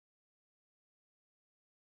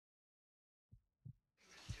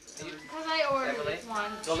Because I ordered Emily,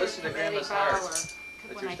 one. go listen to Grandma's heart.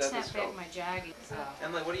 When I sent back my jogging.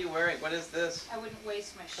 Emily, what are you wearing? What is this? I wouldn't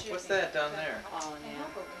waste my shipping. What's that down there? Oh, yeah.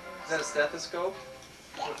 Is that a stethoscope?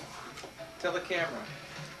 Tell the camera.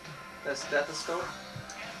 That's a stethoscope?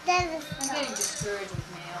 I'm getting discouraged with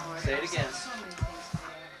mail. Say it again. So many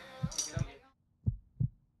things there.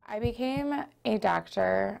 I became a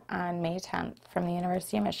doctor on May 10th from the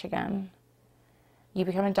University of Michigan. You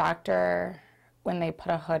become a doctor when they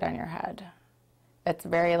put a hood on your head. It's a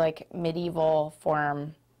very medieval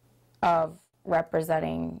form of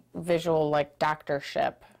representing visual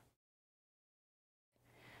doctorship.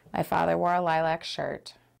 My father wore a lilac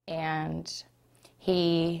shirt and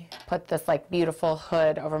he put this beautiful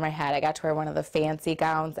hood over my head. I got to wear one of the fancy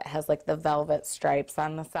gowns that has the velvet stripes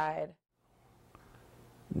on the side.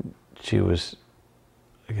 She was,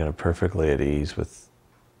 again, perfectly at ease with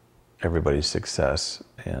everybody's success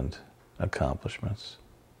and accomplishments.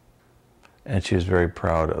 And she was very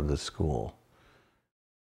proud of the school.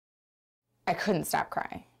 I couldn't stop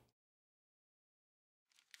crying.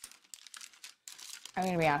 I'm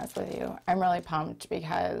going to be honest with you. I'm really pumped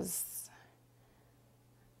because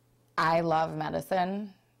I love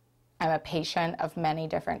medicine. I'm a patient of many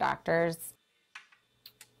different doctors.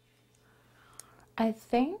 I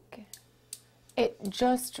think it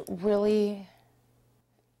just really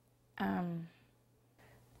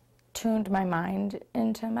tuned my mind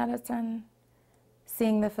into medicine,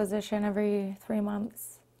 seeing the physician every 3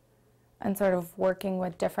 months and sort of working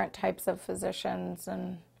with different types of physicians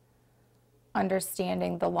and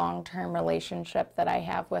understanding the long-term relationship that I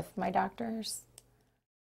have with my doctors.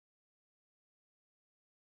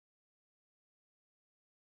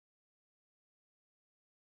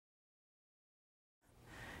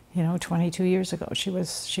 You know, 22 years ago, she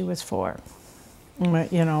was 4.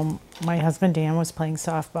 You know, my husband Dan was playing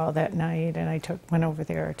softball that night, and I went over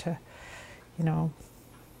there to, you know,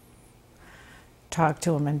 talk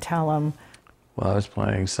to him and tell him. Well, I was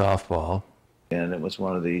playing softball. And it was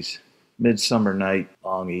one of these midsummer night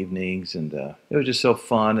long evenings, and it was just so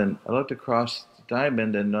fun. And I looked across the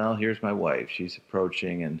diamond, and well, here's my wife. She's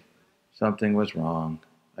approaching, and something was wrong.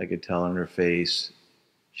 I could tell in her face.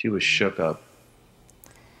 She was shook up.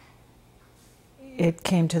 It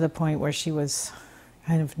came to the point where she was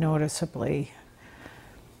kind of noticeably,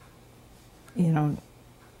 you know,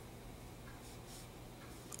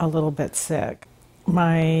 a little bit sick.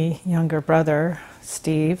 My younger brother,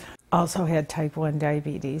 Steve, also had type 1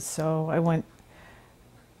 diabetes, so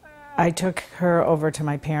I took her over to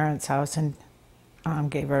my parents' house and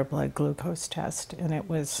gave her a blood glucose test, and it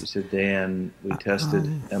was... She said, Dan, we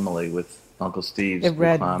tested Emily with Uncle Steve's It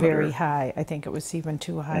read glucometer, very high. I think it was even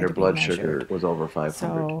too high and her to be blood measured. sugar was over 500.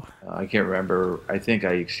 So, I can't remember. I think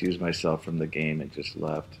I excused myself from the game and just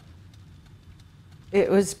left. It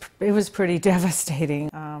was pretty devastating.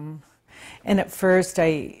 And at first,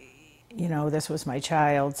 you know, this was my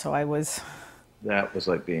child, so I was... That was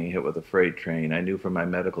like being hit with a freight train. I knew from my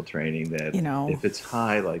medical training that, you know, if it's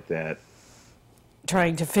high like that...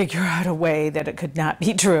 Trying to figure out a way that it could not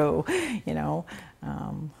be true, you know,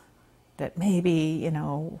 that maybe, you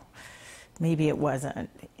know, maybe it wasn't,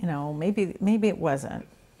 you know, maybe it wasn't.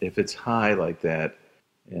 If it's high like that,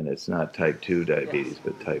 and it's not type 2 diabetes,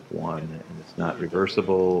 but type 1, and it's not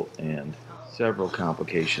reversible, and several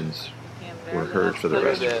complications were heard for the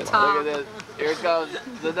rest of her life. Look at this. Here comes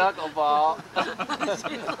the knuckleball.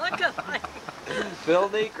 Phil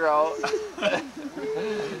Necro.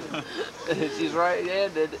 She's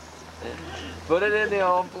right-handed. Put it in the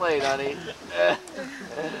home plate, honey.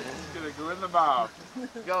 It's gonna go in the mouth.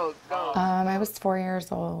 Go, go. I was 4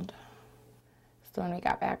 years old. So when we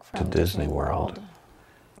got back from Disney World.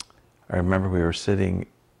 I remember we were sitting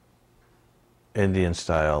Indian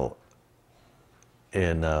style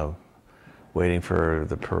in waiting for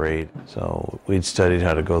the parade. So we'd studied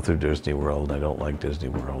how to go through Disney World. I don't like Disney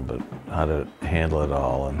World, but how to handle it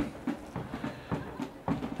all. And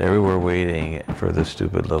there we were waiting for the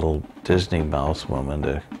stupid little Disney mouse woman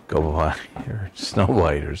to go by, or Snow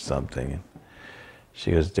White or something. And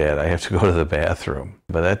she goes, Dad, I have to go to the bathroom.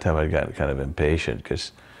 By that time I'd gotten kind of impatient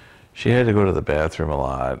because she had to go to the bathroom a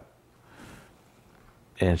lot.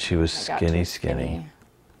 And she was skinny.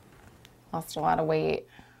 Lost a lot of weight.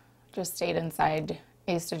 Just stayed inside.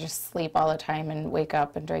 I used to just sleep all the time and wake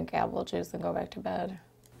up and drink apple juice and go back to bed.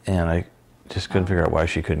 And I just couldn't figure out why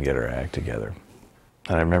she couldn't get her act together.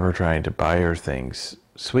 And I remember trying to buy her things,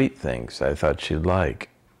 sweet things I thought she'd like,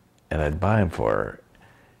 and I'd buy them for her.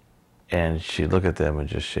 And she'd look at them and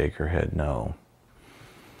just shake her head no.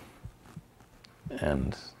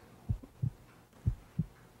 And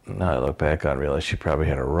now I look back on it and realize she probably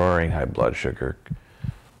had a roaring high blood sugar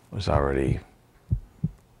was already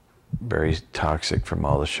very toxic from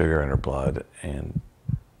all the sugar in her blood, and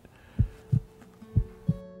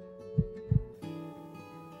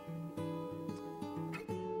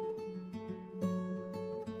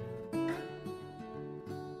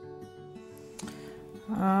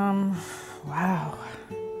wow.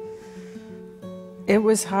 It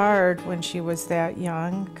was hard when she was that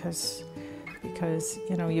young because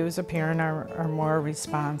you know, you as a parent are more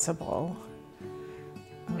responsible.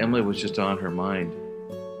 Emily was just on her mind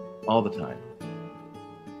all the time.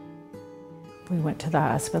 We went to the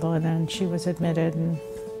hospital and then she was admitted, and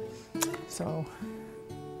so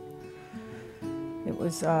it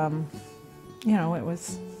was, you know, it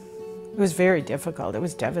was very difficult. It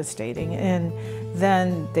was devastating. And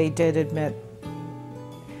then they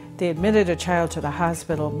admitted a child to the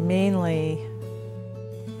hospital mainly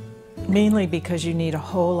because you need a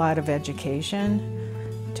whole lot of education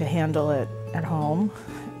to handle it at home,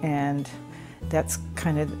 and that's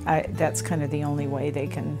kind of the only way they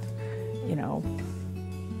can, you know.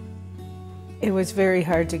 It was very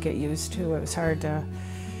hard to get used to. It was hard to,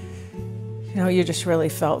 you know, you just really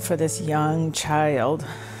felt for this young child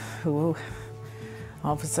who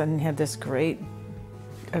all of a sudden had this great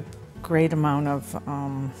amount of,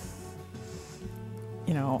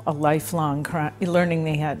 you know, a lifelong, learning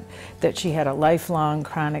that she had a lifelong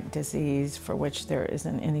chronic disease for which there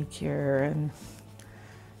isn't any cure, and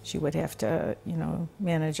she would have to, you know,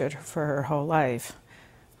 manage it for her whole life.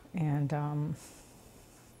 And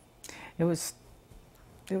it was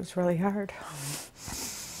really hard.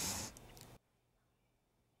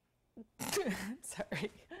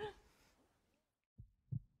 Sorry.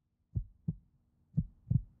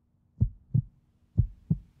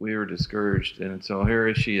 We were discouraged, and so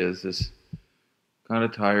here she is, this kind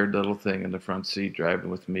of tired little thing in the front seat driving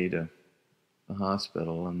with me to the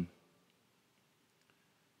hospital, and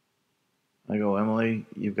I go, Emily,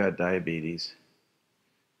 you've got diabetes,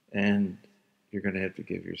 and you're going to have to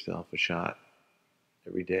give yourself a shot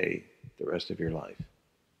every day the rest of your life.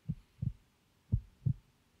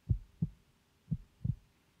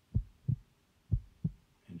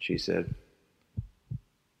 And she said,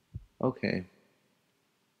 okay.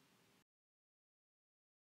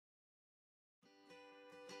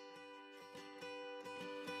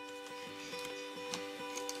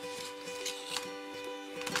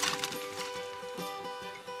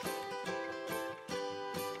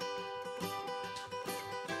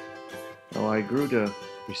 So I grew to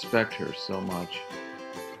respect her so much.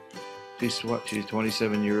 She's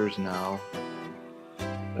 27 years now.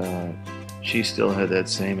 She still had that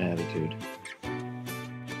same attitude.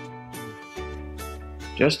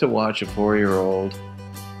 Just to watch a 4-year-old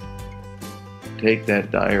take that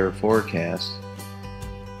dire forecast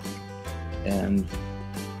and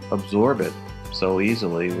absorb it so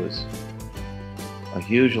easily was a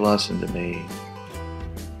huge lesson to me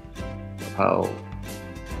of how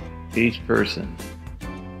each person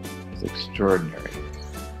has extraordinary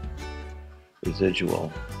residual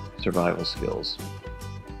survival skills.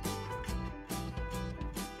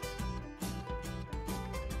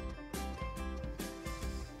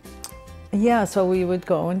 Yeah, so we would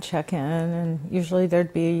go and check in, and usually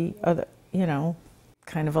there'd be other, you know,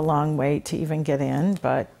 kind of a long wait to even get in,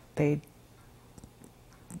 but they,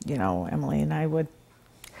 you know, Emily and I would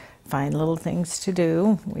find little things to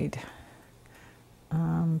do. We'd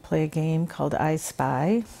play a game called I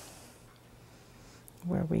Spy,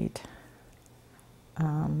 where we'd,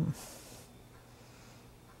 you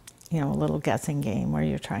know, a little guessing game where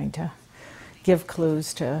you're trying to give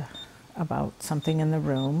clues about something in the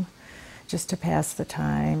room, just to pass the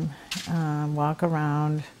time, walk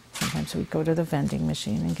around. Sometimes we'd go to the vending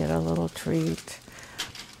machine and get a little treat,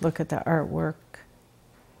 look at the artwork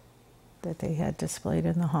that they had displayed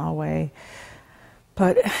in the hallway.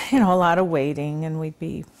 But, you know, a lot of waiting, and we'd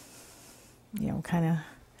be, you know, kind of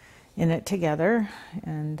in it together.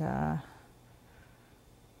 And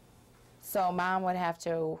so Mom would have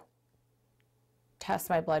to test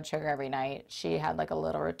my blood sugar every night. She had like a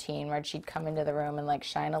little routine where she'd come into the room and like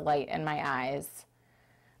shine a light in my eyes.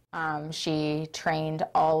 She trained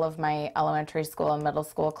all of my elementary school and middle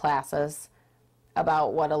school classes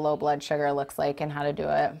about what a low blood sugar looks like and how to do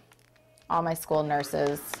it. All my school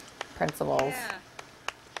nurses, principals. Yeah.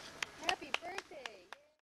 Happy birthday.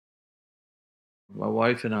 My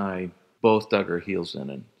wife and I both dug our heels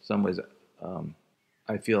in some ways.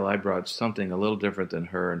 I feel I brought something a little different than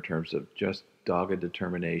her in terms of just dogged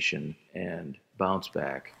determination and bounce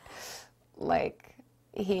back. Like,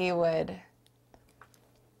 he would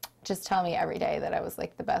just tell me every day that I was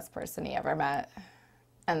like the best person he ever met,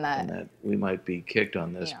 and that We might be kicked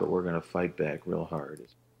on this, you know, but we're going to fight back real hard.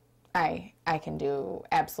 I can do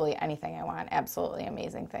absolutely anything I want, absolutely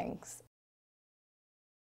amazing things.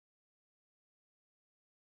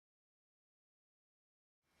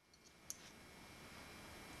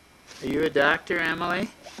 Are you a doctor, Emily?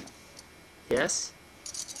 Yes?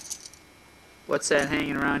 What's that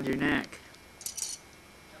hanging around your neck?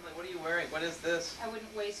 Emily, what are you wearing? What is this? I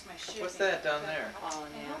wouldn't waste my shipping. What's that down there? Oh,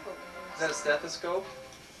 yeah. Is that a stethoscope?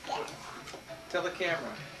 Tell the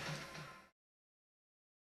camera.